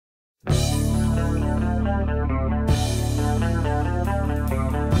Hey,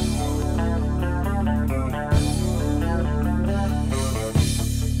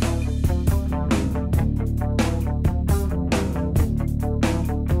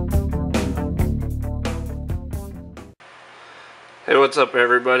 what's up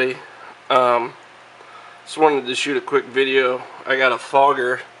everybody? Just wanted to shoot a quick video. I got a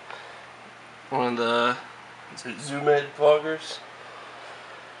fogger, one of the Zoomed foggers.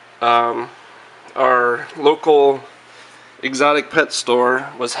 Our local exotic pet store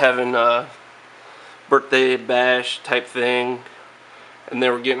was having a birthday bash type thing, and they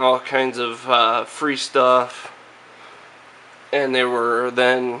were getting all kinds of free stuff, and they were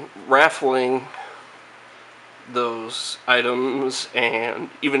then raffling those items and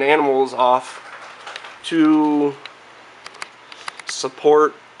even animals off to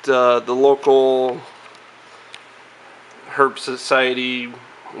support the local herb society,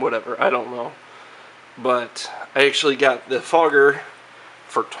 whatever, I don't know. But I actually got the fogger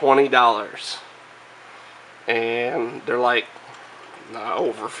for $20, and they're like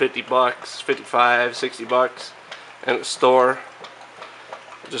over 50 bucks, 55, 60 bucks in the store.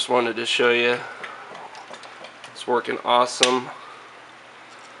 I just wanted to show you. It's working awesome.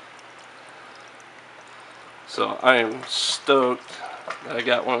 So I am stoked that I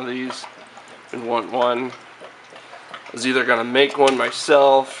got one of these and want one. I was either gonna make one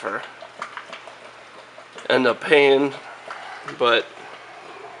myself or end up paying, but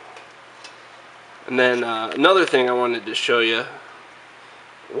and then another thing I wanted to show you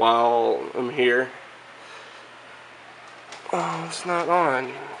while I'm here. Oh, it's not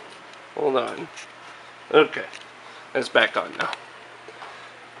on. Hold on. Okay. It's back on now.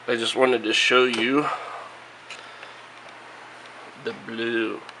 I just wanted to show you the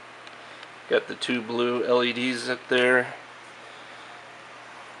blue. Got the two blue LEDs up there.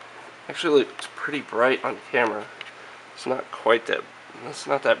 Actually looks pretty bright on camera. It's not quite that, it's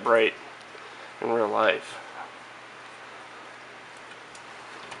not that bright in real life.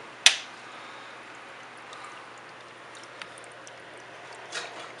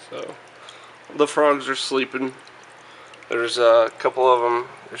 So the frogs are sleeping. There's a couple of them.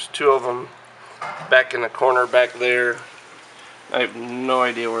 There's two of them back in the corner back there. I have no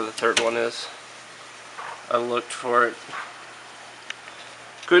idea where the third one is. I looked for it.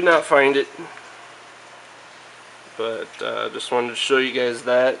 Could not find it. But just wanted to show you guys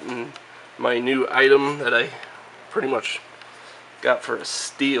that and my new item that I pretty much got for a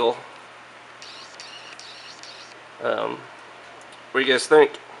steal. What do you guys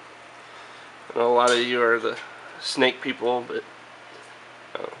think? I know a lot of you are the snake people, but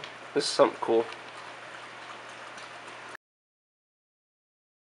this is something cool.